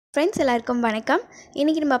Friends, எல்லாருக்கும் வணக்கம்.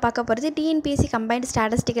 இன்னைக்கு நம்ம பார்க்க போகிறது Tnpsc Combined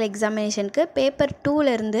Statistical Examinationக்கு பேப்பர்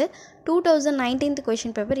 2ல இருந்து 2019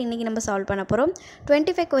 கொஷின் பேப்பர் இன்றைக்கி நம்ம சால்வ் பண்ண போகிறோம்.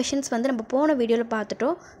 25 கொஷின்ஸ் வந்து நம்ம போன வீடியோவில்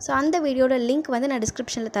பார்த்துட்டோம். ஸோ அந்த வீடியோட லிங்க் வந்து நான்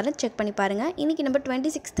டிஸ்கிரிப்ஷனில் தரேன், செக் பண்ணி பாருங்கள். இன்றைக்கி நம்ம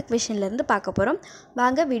 26th கொஷின்லேருந்து பார்க்க போகிறோம்.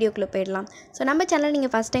 வாங்க வீடியோக்குள்ளே போயிடலாம். ஸோ நம்ம சேனல்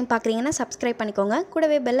நீங்கள் ஃபஸ்ட் டைம் பார்க்குறீங்கன்னா சப்ஸ்கிரைப் பண்ணிக்கோங்க.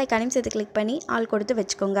 கூடவே பெல் ஐக்கானையும் சேர்த்து கிளிக் பண்ணி ஆல் கொடுத்து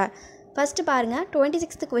வச்சுக்கோங்க. ஃபஸ்ட்டு பாருங்கள்,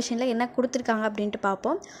 26th கொஷினில் என்ன கொடுத்துருக்காங்க அப்படின்ட்டு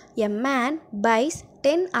பார்ப்போம். A man buys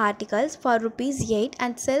 10 articles for ₹8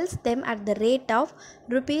 and sells them at the rate of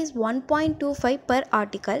 ₹1.25 per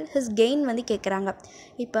article. His gain வந்து கேட்குறாங்க.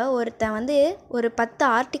 இப்போ ஒருத்தன் வந்து ஒரு 10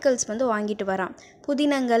 ஆர்டிகல்ஸ் வந்து வாங்கிட்டு வரான்,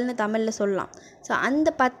 புதினங்கள்னு தமிழில் சொல்லலாம். ஸோ அந்த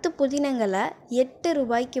 10 புதினங்களை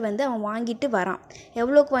 ₹8 வந்து அவன் வாங்கிட்டு வரான்.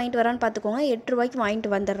 எவ்வளோக்கு வாங்கிட்டு வரான்னு பார்த்துக்கோங்க, ₹8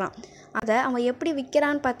 வாங்கிட்டு வந்துடுறான். அதை அவன் எப்படி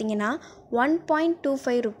விற்கிறான்னு பார்த்தீங்கன்னா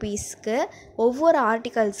 ₹1.25 ஒவ்வொரு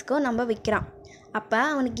ஆர்டிகல்ஸ்க்கும் நம்ம விற்கிறான். அப்போ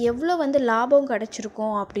அவனுக்கு எவ்வளோ வந்து லாபம்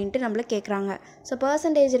கிடச்சிருக்கும் அப்படின்ட்டு நம்மளை கேட்குறாங்க. ஸோ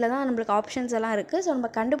பர்சன்டேஜில் தான் நம்மளுக்கு ஆப்ஷன்ஸ் எல்லாம் இருக்குது. ஸோ நம்ம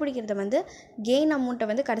கண்டுபிடிக்கிறத வந்து கெயின் அமௌண்ட்டை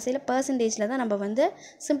வந்து கடைசியில் பர்சன்டேஜில் தான் நம்ம வந்து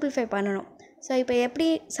சிம்பிளிஃபை பண்ணணும். ஸோ இப்போ எப்படி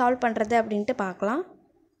சால்வ் பண்ணுறது அப்படின்ட்டு பார்க்கலாம்.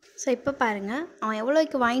 ஸோ இப்போ பாருங்கள், அவன்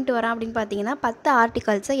எவ்வளோக்கு வாங்கிட்டு வரான் அப்படின்னு பார்த்தீங்கன்னா 10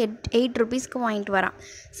 ஆர்டிகல்ஸை ₹8 வாங்கிட்டு வரான்.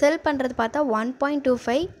 செல் பண்ணுறது பார்த்தா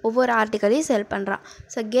 1.25 ஒவ்வொரு ஆர்டிக்கலையும் செல் பண்ணுறான்.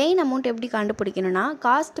 ஸோ கெயின் அமௌண்ட் எப்படி கண்டுபிடிக்கணும்னா,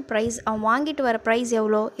 காஸ்ட் ப்ரைஸ், அவன் வாங்கிட்டு வர ப்ரைஸ்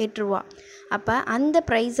எவ்வளோ, ₹8. அப்போ அந்த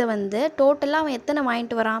ப்ரைஸை வந்து டோட்டலாக அவன் எத்தனை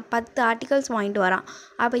வாங்கிட்டு வரான், 10 ஆர்டிகல்ஸ் வாங்கிட்டு வரான்.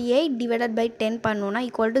 அப்போ 8/10 பண்ணோன்னா =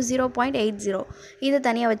 0.80. இதை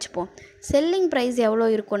தனியாக வச்சுப்போம். செல்லிங் ப்ரைஸ் எவ்வளோ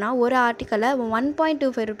இருக்குன்னா, ஒரு ஆர்டிக்கலை அவன்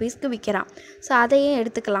 ₹1.25 விற்கிறான். ஸோ அதையே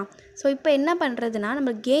எடுத்துக்கலாம். ஸோ இப்போ என்ன பண்ணுறதுனா,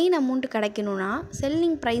 நம்ம கெயின் அமௌண்ட் கிடைக்கணும்னா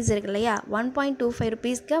செல்லிங் ப்ரைஸ் இருக்கு இல்லையா,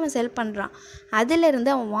 ₹1.25 அவன் செல் பண்ணுறான். அதிலிருந்து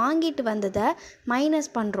அவன் வாங்கிட்டு வந்ததை மைனஸ்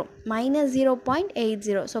பண்ணுறோம்,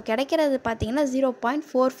 -0.80. ஸோ கிடைக்கிறது பார்த்திங்கன்னா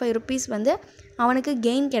 ₹0.45 வந்து அவனுக்கு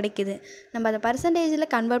கெயின் கிடைக்குது. நம்ம அதை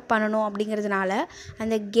பர்சன்டேஜில் கன்வெர்ட் பண்ணணும் அப்படிங்கிறதுனால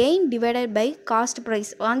அந்த gain divided by cost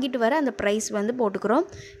price, வாங்கிட்டு வர அந்த ப்ரைஸ் வந்து போட்டுக்கிறோம்,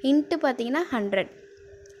 இன்ட்டு பார்த்திங்கன்னா 100.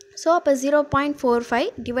 ஸோ அப்போ 0.45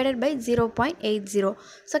 டிவைடட் பை 0.80.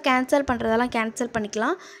 ஸோ கேன்சல் பண்ணுறதெல்லாம் கேன்சல்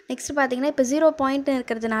பண்ணிக்கலாம். நெக்ஸ்ட் பார்த்திங்கன்னா இப்போ 0 பாயிண்ட்னு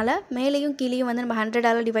இருக்கிறதுனால மேலேயும் கீழேயும் வந்து நம்ம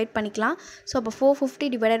 100ஆல் டிவைட் பண்ணிக்கலாம். ஸோ அப்போ 450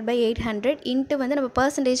 டிவைடட் பை 800 இன்ட்டு வந்து நம்ம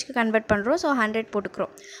பர்சன்டேஜ்க்கு கன்வெர்ட் பண்ணுறோம். ஸோ 100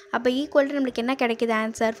 போட்டுக்கிறோம். அப்போ ஈக்குவல் டு நம்மளுக்கு என்ன கிடைக்குது,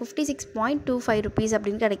 ஆன்சர் ₹56.25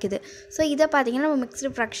 அப்படின்னு கிடைக்குது. ஸோ இதை பார்த்திங்கன்னா நம்ம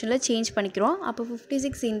மிக்ஸ்டு ஃப்ராக்ஷனில் சேஞ்ச் பண்ணிக்கிறோம். அப்போ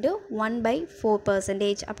 56 ×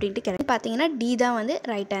 1/4% அப்படின்ட்டு கிடைக்கும். பார்த்திங்கன்னா டி தான் வந்து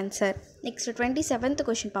right answer. Next 27th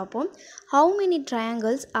question பார்ப்போம். How many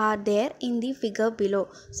triangles are there in the figure below?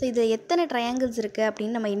 So இது எத்தனை ட்ரையாங்கிள்ஸ் இருக்குது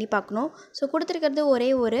அப்படின்னு நம்ம எண்ணி பார்க்கணும். ஸோ கொடுத்துருக்கிறது ஒரே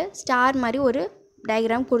ஒரு ஸ்டார் மாதிரி ஒரு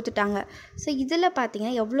டயக்ராம் கொடுத்துட்டாங்க. ஸோ இதில்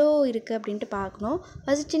பார்த்திங்கன்னா எவ்வளோ இருக்குது அப்படின்ட்டு பார்க்கணும்.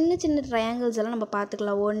 ஃபஸ்ட்டு சின்ன சின்ன ட்ரையாங்கிள்ஸ் எல்லாம் நம்ம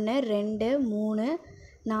பார்த்துக்கலாம். 1 2 3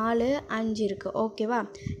 4 5 இருக்குது, ஓகேவா.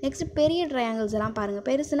 நெக்ஸ்ட் பெரிய ட்ரையாங்கிள்ஸ் எல்லாம் பாருங்கள்.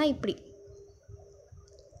 பெருசுனா இப்படி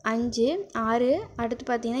 5 6, அடுத்து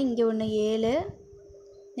பார்த்திங்கன்னா இங்கே ஒன்று 7,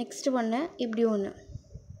 நெக்ஸ்ட்டு ஒன்று இப்படி ஒன்று,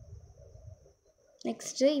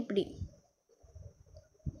 நெக்ஸ்ட்டு இப்படி,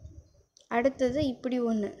 அடுத்தது இப்படி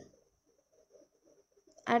ஒன்று,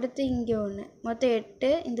 அடுத்து இங்கே ஒன்று, மொத்தம்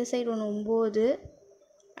 8, இந்த சைடு ஒன்று 9,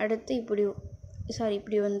 அடுத்து இப்படி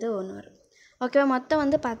இப்படி வந்து ஒன்று வரும், ஓகேவா. மொத்தம்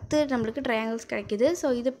வந்து 10 நம்மளுக்கு ட்ரையாங்கிள்ஸ் கிடைக்கிது. ஸோ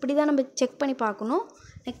இது இப்படி தான் நம்ம செக் பண்ணி பார்க்கணும்.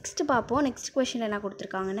 நெக்ஸ்ட்டு பார்ப்போம். நெக்ஸ்ட் கொஷினில் என்ன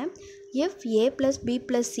கொடுத்துருக்காங்கன்னு, if a + b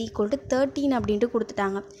 + c = 13 அப்படின்ட்டு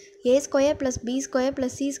கொடுத்துட்டாங்க. a² + b² +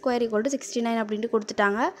 c² = 69 அப்படின்ட்டு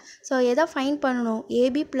கொடுத்துட்டாங்க. ஸோ எதை ஃபைண்ட் பண்ணணும்,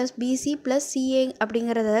 ab + bc + ca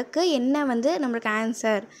அப்படிங்கிறதுக்கு என்ன வந்து நம்மளுக்கு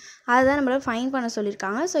ஆன்சர், அதை தான் நம்மளை ஃபைண்ட் பண்ண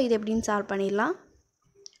சொல்லியிருக்காங்க. ஸோ இது எப்படின்னு சால்வ் பண்ணிடலாம்.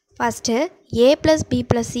 ஃபஸ்ட்டு a + b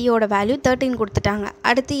 + c ஓட வேல்யூ 13 கொடுத்துட்டாங்க.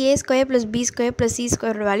 அடுத்து a² + b² + c²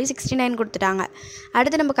 ஓட வேல்யூ 69 கொடுத்துட்டாங்க.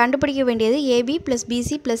 அடுத்து நம்ம கண்டுபிடிக்க வேண்டியது ab + bc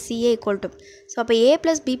 + ca = ஸோ அப்போ a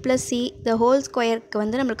 + b + c the whole ஸ்கொயருக்கு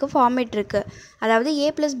வந்து நம்மளுக்கு ஃபார்மேட் இருக்குது. அதாவது a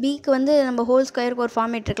 + bக்கு வந்து நம்ம ஹோல் ஸ்கொயருக்கு ஒரு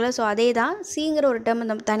ஃபார்மேட் இருக்குல்ல, ஸோ அதே தான் சிங்கிற ஒரு டேர்ம்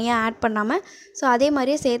நம்ம தனியாக ஆட் பண்ணாமல் ஸோ அதே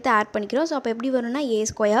மாதிரியே சேர்த்து ஆட் பண்ணிக்கிறோம். ஸோ அப்போ எப்படி வரும்னா a²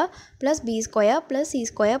 + b² +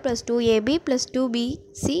 c² + 2ab +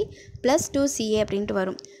 2bc + 2ca அப்படின்ட்டு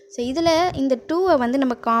வரும். ஸோ இதில் இந்த 2 வந்து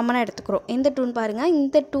நம்ம காமனாக எடுத்துக்கிறோம். எந்த 2ன்னு பாருங்கள்,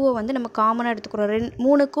 இந்த 2 வந்து நம்ம காமனாக எடுத்துக்கிறோம்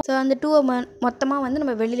 3க்கும். ஸோ அந்த 2 மொத்தமாக வந்து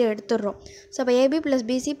நம்ம வெளியில் எடுத்துடுறோம். ஸோ அப்போ ab +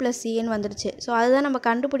 bc + cன்னு வந்துடுச்சு. ஸோ அதுதான் நம்ம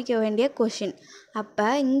கண்டுபிடிக்க வேண்டிய கொஷின். அப்போ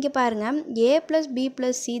இங்கே பாருங்கள், a + b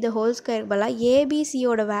 + c the whole square பதிலாக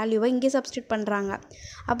abcயோட வேல்யூவை இங்கே சப்ஸ்டியூட் பண்ணுறாங்க.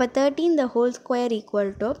 அப்போ 13 the whole square =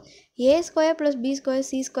 a² + b²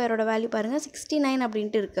 c² value பாருங்கள் 69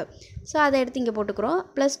 அப்படின்ட்டு இருக்குது. ஸோ அதை எடுத்து இங்கே போட்டுக்கிறோம்.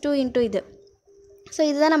 +2 × இது ஸோ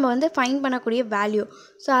இதுதான் நம்ம வந்து ஃபைண்ட் பண்ணக்கூடிய வேல்யூ.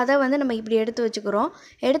 ஸோ அதை வந்து நம்ம இப்படி எடுத்து வச்சுக்கிறோம்.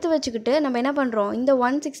 எடுத்து வச்சுக்கிட்டு நம்ம என்ன பண்ணுறோம், இந்த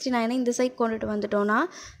 169 இந்த சைட் கொண்டுட்டு வந்துட்டோம்னா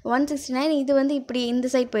 169 இது வந்து இப்படி இந்த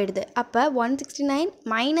சைட் போயிடுது. அப்போ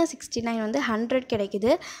 169 - 69 வந்து 100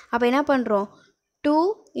 கிடைக்குது. அப்போ என்ன பண்ணுறோம், 2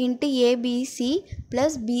 × ABC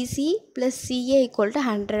 + BC + CA =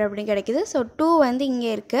 100 அப்படின்னு கிடைக்குது. ஸோ 2 வந்து இங்கே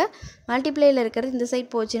இருக்குது, மல்டிப்ளையில் இருக்கிறது இந்த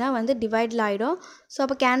சைட் போச்சுன்னா வந்து டிவைடில் ஆகிடும். ஸோ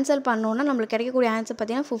அப்போ கேன்சல் பண்ணோன்னா நம்மளுக்கு கிடைக்கக்கூடிய ஆன்சர்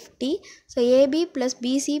பார்த்திங்கன்னா 50. ஸோ AB +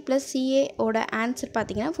 BC + CA ஓட ஆன்சர்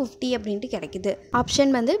பார்த்திங்கன்னா 50 அப்படின்ட்டு கிடைக்குது.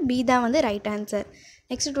 ஆப்ஷன் வந்து B தான் வந்து right answer.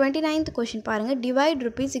 Next 29th question பாருங்கள். டிவைட்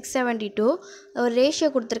 ₹672 ஒரு ரேஷியோ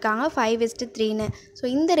கொடுத்துருக்காங்க 5:3ன்னு. ஸோ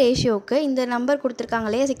இந்த ரேஷியோவுக்கு இந்த நம்பர் கொடுத்துருக்காங்க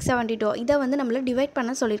இல்லையா 672, இதை வந்து நம்மளை டிவைட்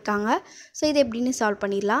பண்ண சொல்லியிருக்காங்க. ஸோ இதை எப்படின்னு சால்வ்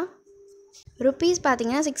பண்ணிடலாம். ருப்பீஸ்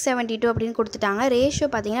பார்த்தீங்கன்னா 672 அப்படின்னு கொடுத்துட்டாங்க. ரேஷியோ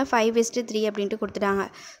பார்த்தீங்கன்னா 5:3 அப்படின்ட்டு கொடுத்துட்டாங்க.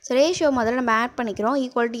 ஸோ ரேஷியோ முதல்ல நம்ம ஆட் பண்ணிக்கிறோம்,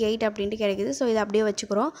 = 8 அப்படின்ட்டு கிடைக்குது. ஸோ இதை அப்படியே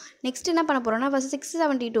வச்சுக்கிறோம். நெக்ஸ்ட் என்ன பண்ண போகிறோம்னா, ஃபஸ்ட்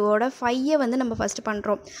 672ஓட 5 வந்து நம்ம ஃபஸ்ட்டு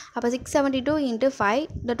பண்ணுறோம். அப்போ 672 × 5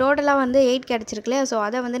 இந்த டோட்டலாக வந்து 8 கிடச்சிருக்குல்லையா. ஸோ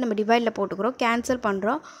அதை வந்து நம்ம டிவைடில் போட்டுக்கிறோம், கேன்சல்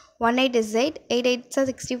பண்ணுறோம். 1 8 is 8, 8 8s are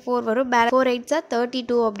 64 வரும், 4 8s are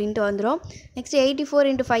 32 அப்படின்ட்டு வந்துடும். நெக்ஸ்ட்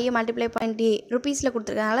 84 × 5 மல்டிப்ளை பண்ணி ருப்பீஸில்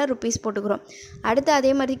கொடுத்துருக்கனால ருப்பீஸ் போட்டுக்கிறோம். அடுத்து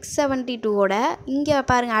அதே மாதிரி 672ஓட இங்கே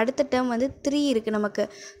பாருங்கள் அடுத்த டேர்ம் வந்து 3 இருக்குது நமக்கு.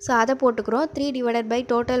 ஸோ அதை போட்டுக்கிறோம். 3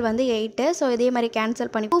 / டோட்டல் வந்து 8. ஸோ இதே மாதிரி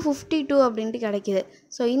கேன்சல் பண்ணி 252 அப்படின்ட்டு கிடைக்கிது.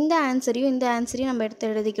 ஸோ இந்த ஆன்சரையும் நம்ம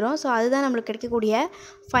எடுத்து எழுதிக்கிறோம். ஸோ அதுதான் நம்மளுக்கு கிடைக்கக்கூடிய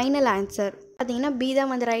ஃபைனல் ஆன்சர். பார்த்தீங்கன்னா B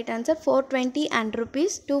தான் வந்து right answer. 420 and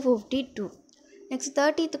 ₹252. Next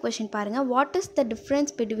 30th question பாருங்கள். What is the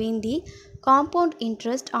difference between the compound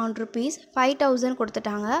interest on ₹5000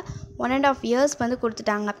 கொடுத்துட்டாங்க, 1.5 years வந்து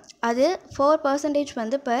கொடுத்துட்டாங்க. அது 4%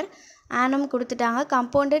 வந்து per annum கொடுத்துட்டாங்க,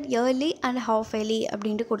 compounded yearly and half yearly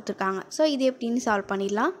அப்படின்ட்டு கொடுத்துருக்காங்க. ஸோ இது எப்படின்னு சால்வ்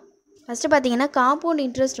பண்ணிடலாம். ஃபஸ்ட்டு பார்த்தீங்கன்னா காம்பவுண்ட்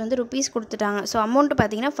இன்ட்ரெஸ்ட் வந்து ருப்பீஸ் கொடுத்துட்டாங்க. ஸோ அமௌண்ட்டு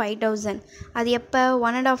பார்த்தீங்கன்னா 5000. அது எப்போ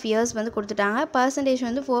 1.5 years வந்து கொடுத்துட்டாங்க. பர்சன்டேஜ்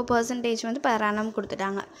வந்து 4% வந்து per annum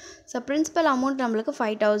கொடுத்துட்டாங்க. ஸோ பிரின்சிபல் அமௌண்ட் நம்மளுக்கு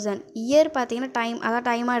 5000. இயர் பார்த்தீங்கன்னா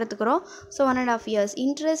டைமாக எடுத்துக்கிறோம். So 1.5 years.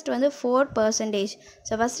 இன்ட்ரெஸ்ட் வந்து 4%.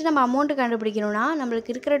 ஸோ ஃபஸ்ட்டு நம்ம அமௌண்ட்டு கண்டுபிடிக்கணும்னா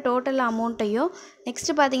நம்மளுக்கு இருக்கிற டோட்டல் அமௌண்ட்டையும்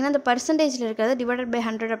நெக்ஸ்ட்டு பார்த்தீங்கன்னா இந்த பர்சன்டேஜில் இருக்கிறத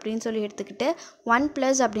 /100 அப்படின்னு சொல்லி எடுத்துக்கிட்டு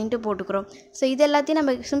 1+ அப்படின்ட்டு போட்டுக்கிறோம். ஸோ இது எல்லாத்தையும்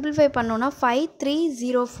நம்ம சிம்பிளிஃபை பண்ணோன்னா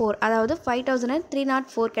 5304, அதாவது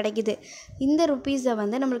 5304 கிடைக்குது. இந்த ருப்பீஸை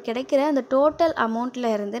வந்து நம்மளுக்கு கிடைக்கிற அந்த டோட்டல் அமௌண்ட்டில்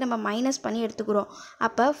இருந்து நம்ம மைனஸ் பண்ணி எடுத்துக்கிறோம்.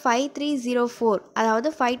 அப்போ 5304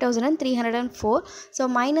 அதாவது 5304. ஸோ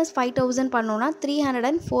 -5000 பண்ணோன்னா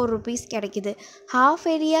 304 ருப்பீஸ் கிடைக்குது. ஹாஃப்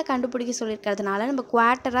ஏரியா கண்டுபிடிக்க சொல்லியிருக்கிறதுனால நம்ம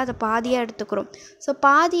குவார்ட்டராக அதை பாதியாக எடுத்துக்கிறோம். ஸோ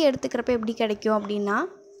பாதி எடுத்துக்கிறப்ப எப்படி கிடைக்கும் அப்படின்னா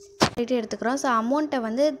எடுத்துக்கிறோம். ஸோ அமௌண்ட்டை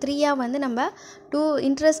வந்து 3ஆக வந்து நம்ம 2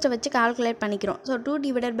 இன்ட்ரெஸ்ட்டை வச்சு கால்குலேட் பண்ணிக்கிறோம். ஸோ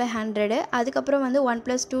 2 / 100, அதுக்கப்புறம் வந்து 1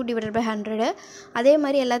 + 2 / 100. அதே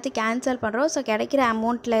மாதிரி எல்லாத்தையும் கேன்சல் பண்ணுறோம். ஸோ கிடைக்கிற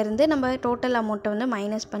அமௌண்ட்டில் இருந்து நம்ம டோட்டல் அமௌண்ட்டை வந்து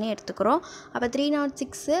மைனஸ் பண்ணி எடுத்துக்கிறோம். அப்போ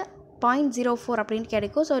 306.04 அப்படின்னு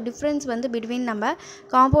கிடைக்கும். ஸோ டிஃப்ரென்ஸ் வந்து பிட்வீன் நம்ம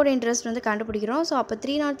காம்பவுண்ட் இன்ட்ரெஸ்ட் வந்து கண்டுபிடிக்கிறோம். ஸோ அப்போ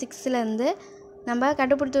 306லேருந்து நம்ம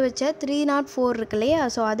கண்டுபிடித்து வச்ச 304 இருக்கு இல்லையா.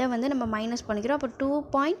 ஸோ அதை வந்து நம்ம மைனஸ் பண்ணிக்கிறோம். அப்போ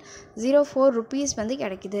 2.04 ருப்பீஸ் வந்து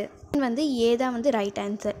கிடைக்குது. வந்து ஏ தான் வந்து right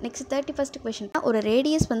answer. Next 31st question. ஒரு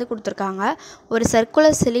ரேடியஸ் வந்து கொடுத்துருக்காங்க. ஒரு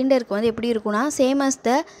சர்க்குலர் சிலிண்டருக்கு வந்து எப்படி இருக்குன்னா சேம் அஸ் த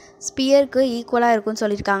ஸ்பியருக்கு ஈக்குவலாக இருக்குன்னு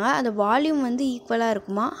சொல்லியிருக்காங்க. அந்த வால்யூம் வந்து ஈக்குவலாக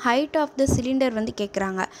இருக்குமா. ஹைட் ஆஃப் த சிலிண்டர் வந்து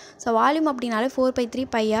கேட்குறாங்க. ஸோ வால்யூம் அப்படின்னாலே 4/3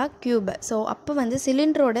 πr³. ஸோ அப்போ வந்து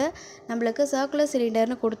சிலிண்டரோட நம்மளுக்கு சர்க்குலர்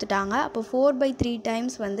சிலிண்டர்னு கொடுத்துட்டாங்க. அப்போ 4/3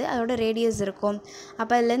 டைம்ஸ் வந்து அதோட ரேடியஸ் இருக்கும்.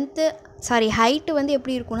 அப்போ ஹைட்டு வந்து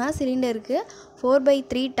எப்படி இருக்குன்னா சிலிண்டருக்கு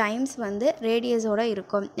 4/3 டைம்ஸ் வந்து ரேடியஸோடு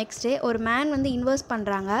இருக்கும். நெக்ஸ்ட்டு ஒரு மேன் வந்து இன்வெஸ்ட்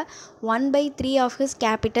பண்ணுறாங்க 1/3 ஆஃப் ஹிஸ்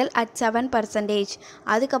கேபிட்டல் அட் 7%,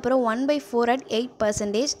 அதுக்கப்புறம் 1/4 at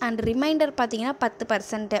 8% அண்ட் ரிமைண்டர் பார்த்தீங்கன்னா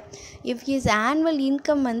 10%. இஃப் ஹிஸ் ஆனுவல்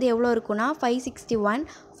இன்கம் வந்து எவ்வளோ இருக்குன்னா 561.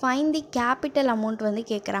 ஃபைன் தி கேபிட்டல் அமௌண்ட் வந்து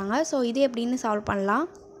கேட்குறாங்க. ஸோ இது எப்படின்னு சால்வ் பண்ணலாம்.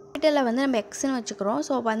 கேபிட்டலில் வந்து நம்ம எக்ஸ்ன்னு வச்சுக்கிறோம்.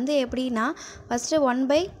 ஸோ வந்து எப்படின்னா ஃபஸ்ட்டு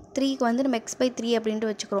 1/3க்கு வந்து நம்ம x/3 அப்படின்ட்டு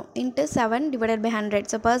வச்சுக்கிறோம். × 7 / 100.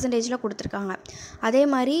 ஸோ பர்சன்டேஜில் கொடுத்துருக்காங்க. அதே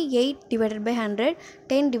மாதிரி 8 / 100,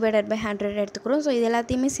 10 / 100 எடுத்துக்கிறோம். ஸோ இது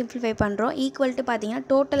எல்லாத்தையுமே சிம்பிளிஃபை பண்ணுறோம். ஈக்குவல்ட்டு பார்த்தீங்கன்னா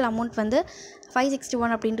டோட்டல் அமௌண்ட் வந்து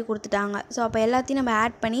 561 அப்படின்ட்டு கொடுத்துட்டாங்க. ஸோ அப்போ எல்லாத்தையும் நம்ம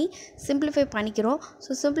ஆட் பண்ணி சிம்பிளிஃபை பண்ணிக்கிறோம்.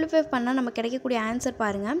 ஸோ சிம்பிளிஃபை பண்ணால் நம்ம கிடைக்கக்கூடிய ஆன்சர்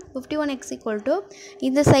பாருங்கள். 51x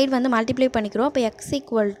இந்த சைடு வந்து மல்டிப்ளை பண்ணிக்கிறோம். அப்போ x =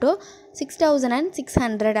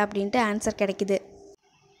 6600 அப்படின்ட்டு ஆன்சர் கிடைக்குது.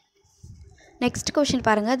 நெக்ஸ்ட் கொஷின்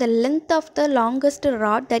பாருங்கள். The length of the longest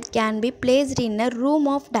rod that can be placed in a room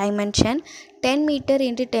of dimension 10 metre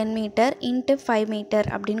into 10 metre into 5 metre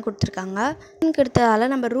அப்படின்னு கொடுத்துருக்காங்க.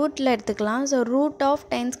 எடுத்ததால் நம்ம ரூட்டில் எடுத்துக்கலாம். So root of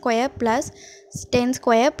 10 square plus 10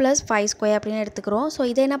 square plus 5 square அப்படின்னு எடுத்துக்கிறோம். So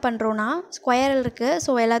இதை என்ன பண்ணுறோன்னா ஸ்கொயர் இருக்குது.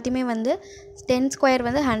 ஸோ எல்லாத்தையுமே வந்து 10 ஸ்கொயர்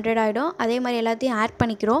வந்து 100 ஆகிடும். அதே மாதிரி எல்லாத்தையும் ஆட்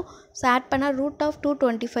பண்ணிக்கிறோம். ஸோ ஆட் பண்ணால் ரூட் ஆஃப்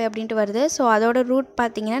 225 அப்படின்ட்டு வருது. ஸோ அதோட ரூட்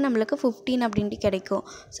பார்த்திங்கன்னா நம்மளுக்கு 15 அப்படின்ட்டு கிடைக்கும்.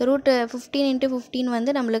 ஸோ ரூட் 15 இன்ட்டு 15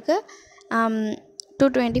 வந்து நம்மளுக்கு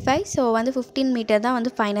 225. ஸோ வந்து 15 மீட்டர் தான்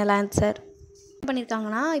வந்து ஃபைனல் ஆன்சர். என்ன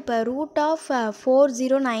பண்ணியிருக்காங்கன்னா இப்போ ரூட் ஆஃப்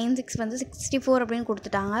 4096 வந்து 64 அப்படின்னு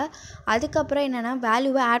கொடுத்துட்டாங்க. அதுக்கப்புறம் என்னென்னா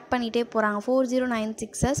வேல்யூவை ஆட் பண்ணிகிட்டே போகிறாங்க.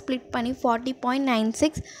 4096 ஸ்ப்ளிட் பண்ணி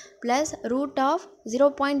 40.96 ப்ளஸ் ரூட் ஆஃப்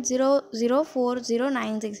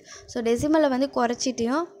 0.004096. ஸோ டெசிமலை வந்து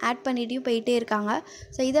குறைச்சிட்டையும் ஆட் பண்ணிட்டையும் போயிட்டே இருக்காங்க.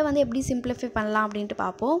 ஸோ இதை வந்து எப்படி சிம்பிளிஃபை பண்ணலாம் அப்படின்ட்டு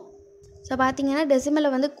பார்ப்போம். ஸோ பார்த்திங்கன்னா டெசிமலை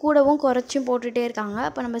வந்து கூடவும் குறைச்சும் போட்டுகிட்டே இருக்காங்க.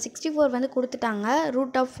 அப்போ நம்ம 64 வந்து கொடுத்துட்டாங்க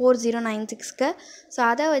ரூட் ஆஃப் 4096க்கு. ஸோ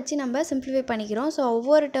அதை வச்சு நம்ம சிம்பிளிஃபை பண்ணிக்கிறோம். ஸோ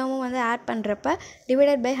ஒவ்வொரு டேர்மும் வந்து ஆட் பண்ணுறப்ப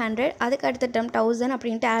டிவைடட் பை 100, அதுக்கு அடுத்த டேர்ம் 1000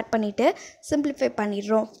 அப்படின்ட்டு ஆட் பண்ணிவிட்டு சிம்பிளிஃபை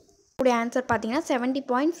பண்ணிடுறோம். உடைய ஆன்சர் பார்த்தீங்கன்னா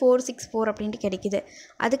 70.464 அப்படின்ட்டு கிடைக்குது.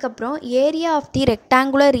 அதுக்கப்புறம் area of the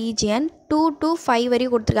rectangular region 2 to 5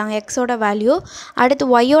 வரையும் கொடுத்துருக்காங்க எக்ஸோட வேல்யூ. அடுத்து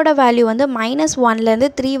ஒய்யோட வேல்யூ வந்து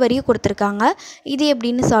 -1லேருந்து 3 வரையும் கொடுத்துருக்காங்க. இது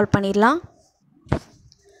எப்படின்னு சால்வ் பண்ணிடலாம்.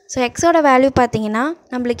 ஸோ எக்ஸோட வேல்யூ பார்த்திங்கன்னா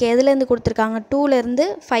நம்மளுக்கு எதுலேருந்து கொடுத்துருக்காங்க 2லேருந்து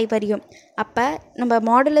 5 வரையும். அப்போ நம்ம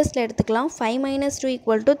மாடுலஸில் எடுத்துக்கலாம். 5 - 2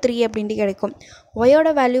 = 3 அப்படின்ட்டு கிடைக்கும். ஒயோட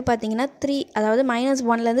வேல்யூ பார்த்திங்கன்னா 3, அதாவது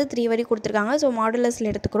 -1லேருந்து 3 வரையும் கொடுத்துருக்காங்க. ஸோ மாடுலஸில்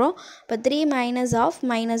எடுத்துக்கிறோம். இப்போ 3 -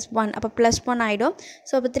 -1 அப்போ +1 ஆகிடும்.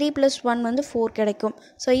 ஸோ அப்போ 3 + 1 வந்து 4 கிடைக்கும்.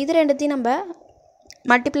 ஸோ இது ரெண்டுத்தையும் நம்ம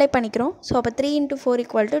மல்டிப்ளை பண்ணிக்கிறோம். ஸோ அப்போ 3 × 4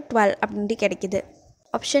 = 12 அப்படின்ட்டு கிடைக்குது.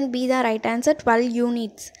 ஆப்ஷன் பி தான் right answer, 12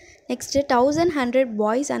 units. Next 1100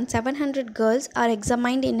 boys and 700 girls are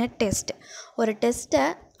examined in a test. ஒரு டெஸ்ட்டை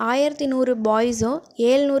 1100 பாய்ஸும்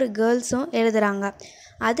 700 கேர்ள்ஸும் எழுதுகிறாங்க.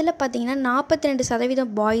 அதில் பார்த்திங்கன்னா 42%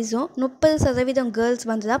 பாய்ஸும் 30% கேர்ள்ஸ்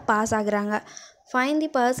வந்து தான் பாஸ் ஆகுறாங்க. Find the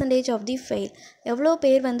percentage of the fail. எவ்வளோ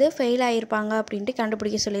பேர் வந்து ஃபெயில் ஆகியிருப்பாங்க அப்படின்ட்டு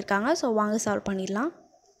கண்டுபிடிக்க சொல்லியிருக்காங்க. ஸோ வாங்க சால்வ் பண்ணிடலாம்.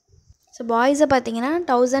 ஸோ பாய்ஸை பார்த்தீங்கன்னா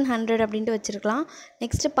 1100 அப்படின்ட்டு வச்சுருக்கலாம்.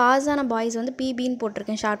 நெக்ஸ்ட்டு பாஸ் ஆன பாய்ஸ் வந்து பிபின்னு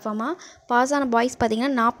போட்டிருக்கேன் ஷார்ட் ஃபார்மாக. பாஸ் ஆன பாய்ஸ்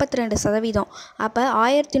பார்த்திங்கன்னா 42%. அப்போ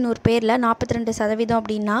 1100 பேரில் 42%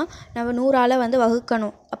 அப்படின்னா நம்ம 100ஆல் வந்து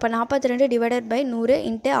வகுக்கணும். அப்போ 42 டிவைடட் பை 100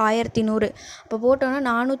 இன்ட்டு 1100. அப்போ போட்டோன்னா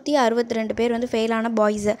 462 பேர் வந்து ஃபெயிலான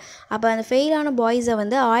பாய்ஸு. அப்போ அந்த ஃபெயிலான பாய்ஸை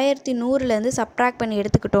வந்து 1100லேருந்து சப்ட்ராக்ட் பண்ணி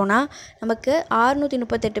எடுத்துக்கிட்டோன்னா நமக்கு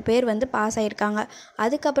 638 பேர் வந்து பாஸ் ஆகியிருக்காங்க.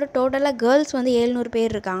 அதுக்கப்புறம் டோட்டலாக கேர்ள்ஸ் வந்து 700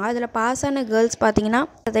 பேர் இருக்காங்க. அதில் பாஸ் ஆன கேர்ள்ஸ் பார்த்திங்கன்னா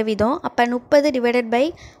 %. அப்போ 30 டிவைடட் பை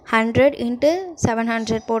 100 இன்ட்டு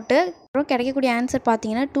 700 போட்டு அப்புறம் கிடைக்கக்கூடிய ஆன்சர்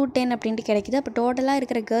பார்த்தீங்கன்னா 210 அப்படின்ட்டு கிடைக்குது. அப்போ டோட்டலாக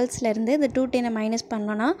இருக்கிற கேர்ள்ஸ்லேருந்து இந்த 210 மைனஸ்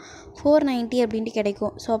பண்ணோன்னா 490 அப்படின்ட்டு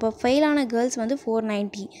கிடைக்கும். ஸோ அப்போ ஃபெயிலான கேர்ள்ஸ் வந்து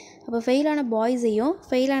 490. அப்போ ஃபெயிலான பாய்ஸையும்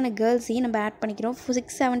ஃபெயிலான கேர்ள்ஸையும் நம்ம ஆட் பண்ணிக்கிறோம்.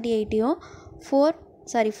 678யும்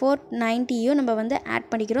 490யும் நம்ம வந்து ஆட்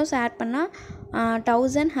பண்ணிக்கிறோம். ஸோ ஆட் பண்ணால்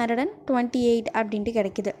 1128 அப்படின்ட்டு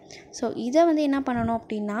கிடைக்குது. ஸோ இதை வந்து என்ன பண்ணணும்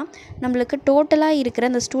அப்படின்னா நம்மளுக்கு டோட்டலாக இருக்கிற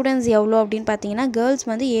அந்த ஸ்டூடெண்ட்ஸ் எவ்வளோ அப்படின்னு பார்த்தீங்கன்னா கேர்ள்ஸ்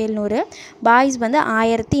வந்து 700, பாய்ஸ் வந்து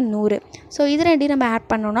 1100. ஸோ இது ரெண்டையும் நம்ம ஆட்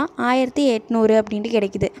பண்ணோன்னா 1800 அப்படின்ட்டு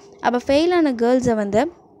கிடைக்குது. அப்போ ஃபெயிலான கேர்ள்ஸை வந்து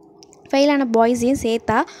ஃபெயிலான பாய்ஸையும்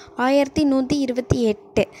சேர்த்தா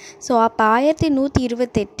 1128. ஸோ அப்போ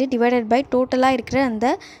 1128 டிவைடட் பை டோட்டலாக இருக்கிற அந்த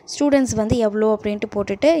ஸ்டூடெண்ட்ஸ் வந்து எவ்வளோ அப்படின்ட்டு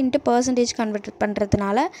போட்டுட்டு இன்ட்டு பர்சன்டேஜ் கன்வெர்ட்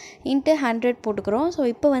பண்ணுறதுனால இன்ட்டு 100 போட்டுக்கிறோம். ஸோ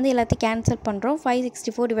இப்போ வந்து எல்லாத்தையும் கேன்சல் பண்ணுறோம்.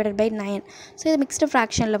 564 டிவைடட் பை 9. ஸோ இது மிக்ஸ்டு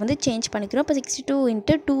ஃப்ராக்ஷனில் வந்து சேஞ்ச் பண்ணிக்கிறோம். இப்போ 62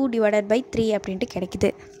 இன்ட்டு 2 டிவைடட் பை 3 அப்படின்ட்டு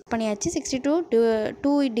கிடைக்குது. பண்ணியாச்சு. 62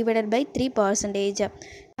 2 டிவைடட் பை 3%.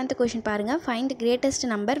 அந்த கொஷின் பாருங்கள். Find the greatest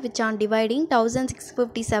number which on dividing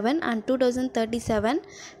 1657 and 2037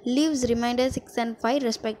 leaves reminder 6 and 5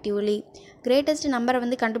 respectively. Greatest நம்பரை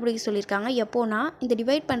வந்து கண்டுபிடிக்க சொல்லியிருக்காங்க. எப்போனா இந்த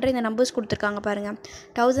டிவைட் பண்ணுற இந்த நம்பர்ஸ் கொடுத்துருக்காங்க பாருங்கள்.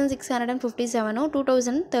 1657ம்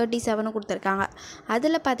 2037ம் கொடுத்துருக்காங்க.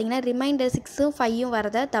 அதில் பார்த்தீங்கன்னா ரிமைண்டர் 6ம் 5ம்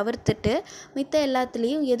வரதை தவிர்த்துட்டு மித்த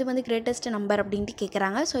எல்லாத்துலேயும் எது வந்து கிரேட்டஸ்ட் நம்பர் அப்படின்ட்டு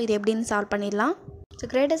கேட்குறாங்க. ஸோ இது எப்படின்னு சால்வ் பண்ணிடலாம். ஸோ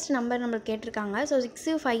கிரேட்டஸ்ட் நம்பர் நம்மளுக்கு கேட்டிருக்காங்க. ஸோ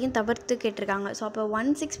 6 5யும் தவிர்த்து கேட்டிருக்காங்க. ஸோ அப்போ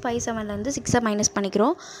 1657லேருந்து 6 மைனஸ்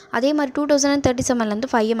பண்ணிக்கிறோம். அதே மாதிரி 2037லேருந்து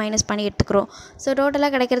 5 மைனஸ் பண்ணி எடுத்துக்கிறோம். ஸோ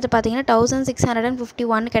டோட்டலாக கிடைக்கிறது பார்த்தீங்கன்னா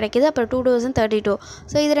 1651 கிடைக்கிது. அப்புறம் 2032.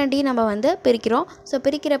 ஸோ இது ரெண்டையும் நம்ம வந்து பிரிக்கிறோம். ஸோ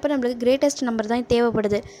பிரிக்கிறப்ப நம்மளுக்கு கிரேட்டஸ்ட் நம்பர் தான்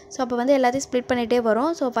தேவைப்படுது. ஸோ அப்போ வந்து எல்லாத்தையும் ஸ்ப்ளிட் பண்ணிகிட்டே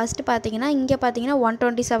வரும். ஸோ ஃபஸ்ட்டு பார்த்தீங்கன்னா இங்கே பார்த்தீங்கன்னா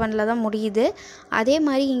 127 தான் முடியுது. அதே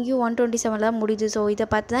மாதிரி இங்கேயும் 127 தான் முடியுது. ஸோ இதை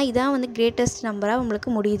பார்த்து தான் இதான் வந்து கிரேட்டஸ்ட் நம்பராக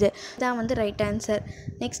உங்களுக்கு முடியுது. இதான் வந்து right answer.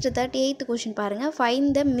 Next 38th question பாருங்கள்.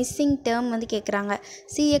 ஃபைண்ட் த மிஸ்ஸிங் டேர்ம் வந்து கேட்குறாங்க.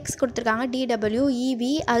 சிஎக்ஸ் கொடுத்துருக்காங்க, டிடபிள்யூ,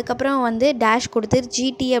 இவி, அதுக்கப்புறம் வந்து டேஷ் கொடுத்து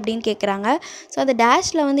ஜிடி அப்படின்னு கேட்குறாங்க. ஸோ அந்த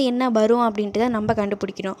டேஷில் வந்து என்ன வரும் அப்படின்ட்டு தான் நம்ம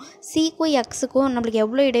கண்டுபிடிக்கணும். சிக்கும் எக்ஸுக்கும் நம்மளுக்கு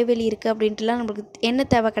எவ்வளோ இடைவெளி இருக்குது அப்படின்ட்டுலாம் நம்மளுக்கு என்ன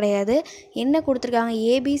தேவை கிடையாது. என்ன கொடுத்துருக்காங்க,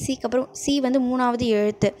 ஏபிசிக்கு அப்புறம் சி வந்து 3வது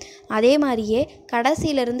எழுத்து, அதே மாதிரியே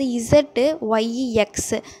கடைசியிலேருந்து இசட்டு, ஒய்,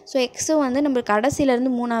 எக்ஸு. ஸோ எக்ஸும் வந்து நம்மளுக்கு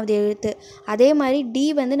கடைசியிலேருந்து 3வது எழுத்து, அதே மாதிரி டி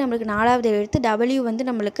வந்து நம்மளுக்கு 4வது எழுத்து, டபிள்யூ வந்து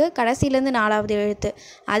நம்மளுக்கு கடைசியிலேருந்து 4வது எழுத்து,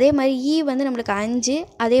 அதே மாதிரி இ வந்து நம்மளுக்கு 5,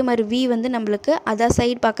 அதே மாதிரி வி வந்து நம்மளுக்கு அதான்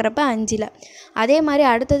சைடு பார்க்குறப்ப 5ல், அதே மாதிரி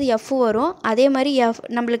அடுத்தது எஃப் வரும், அதே மாதிரி எஃப்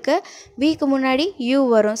நம்மளுக்கு விக்கு முன்னாடி யூ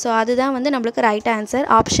வரும். ஸோ அதுதான் வந்து நம்மளுக்கு ரைட் ஆன்சர்.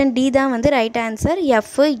 ஆப்ஷன் டி தான் வந்து right answer,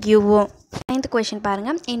 F யூவும். 9th question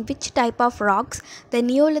பாருங்கள். In which type of rocks the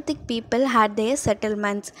Neolithic people had their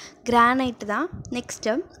settlements? Granite தான்.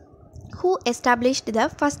 Next, who established the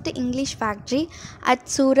first English factory at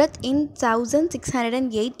Surat in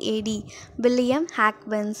 1608 AD? William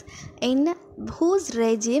Hackbans. In whose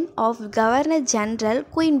regime of Governor General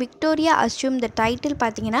Queen Victoria assumed the title?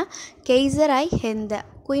 பார்த்தீங்கன்னா geyser Hind.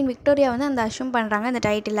 Queen Victoria வந்து அந்த assume பண்ணுறாங்க அந்த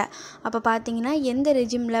title. அப்போ பார்த்தீங்கன்னா எந்த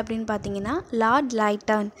ரெஜிமில் அப்படின்னு பார்த்தீங்கன்னா லார்ட்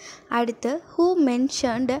லைட்டன். அடுத்து, who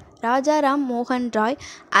mentioned ராஜாராம் மோகன் Rai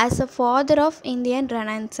as a father of Indian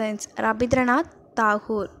Renaissance? Rabindranath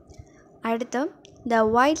Tagore. அடுத்து, the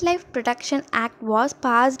Wildlife Protection Act was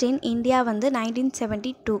passed in India வந்து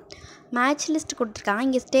 1972. மேட்ச் லிஸ்ட் கொடுத்துருக்காங்க,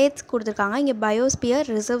 இங்கே ஸ்டேட்ஸ் கொடுத்துருக்காங்க, இங்கே பயோஸ்பியர்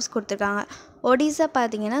ரிசர்வ்ஸ் கொடுத்துருக்காங்க. ஒடிசா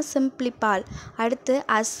பார்த்தீங்கன்னா சிம்ப்ளிபால். அடுத்து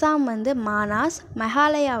அஸ்ஸாம் வந்து மானாஸ்,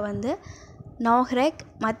 மெகாலயா வந்து நோஹ்ரெக்,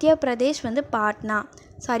 மத்திய பிரதேஷ் வந்து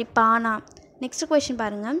பானா. நெக்ஸ்ட் கொஷின்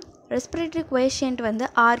பாருங்கள். ரெஸ்பிரேட்டரி கோஎஃபிஷியன்ட் வந்து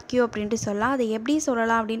ஆர்கியூ அப்படின்ட்டு சொல்லலாம். அதை எப்படி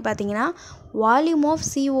சொல்லலாம் அப்படின்னு பார்த்தீங்கன்னா volume of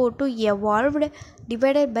CO2 evolved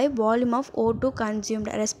divided by volume of O2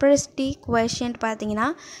 consumed. Respiratory coefficient பார்த்தீங்கன்னா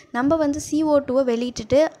நம்ம வந்து CO2வை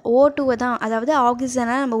வெளியிட்டுட்டு O2வை தான், அதாவது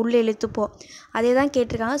ஆக்சிஜனை நம்ம உள்ளே இழுத்துப்போம். அதே தான்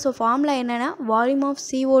கேட்டிருக்காங்க. ஸோ ஃபார்முலா என்னென்னா volume of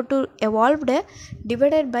CO2 evolved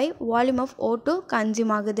divided by volume of O2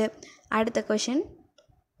 consume ஆகுது. அடுத்த question.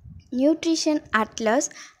 Nutrition atlas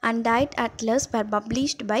and diet atlas were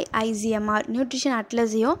published by ICMR. Nutrition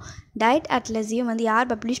அட்லஸையும் diet அட்லஸையும் வந்து யார்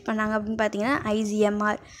பப்ளிஷ் பண்ணாங்க அப்படின்னு பார்த்தீங்கன்னா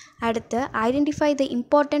ICMR. அடுத்து, identify the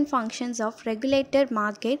important functions of regulated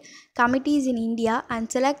market committees in India and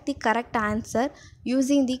select the correct answer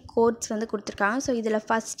using the quotes வந்து கொடுத்துருக்காங்க. So இதில்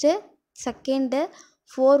first, second,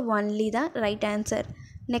 4 only தான் right answer.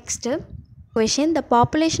 Next question, the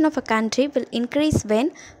population of a country will increase when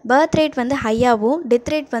birth rate வந்து ஹையாகவும் death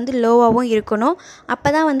rate வந்து லோவாகவும் இருக்கணும். அப்போ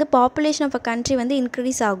தான் வந்து population of a country வந்து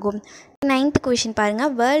இன்க்ரீஸ் ஆகும். 9th question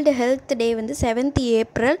பாருங்கள். வேர்ல்டு ஹெல்த் டே வந்து 7th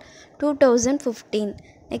April 2015.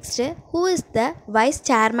 Next, who is the vice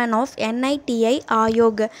chairman of NITI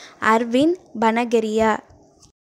Aayog? Aravind பனகரியா.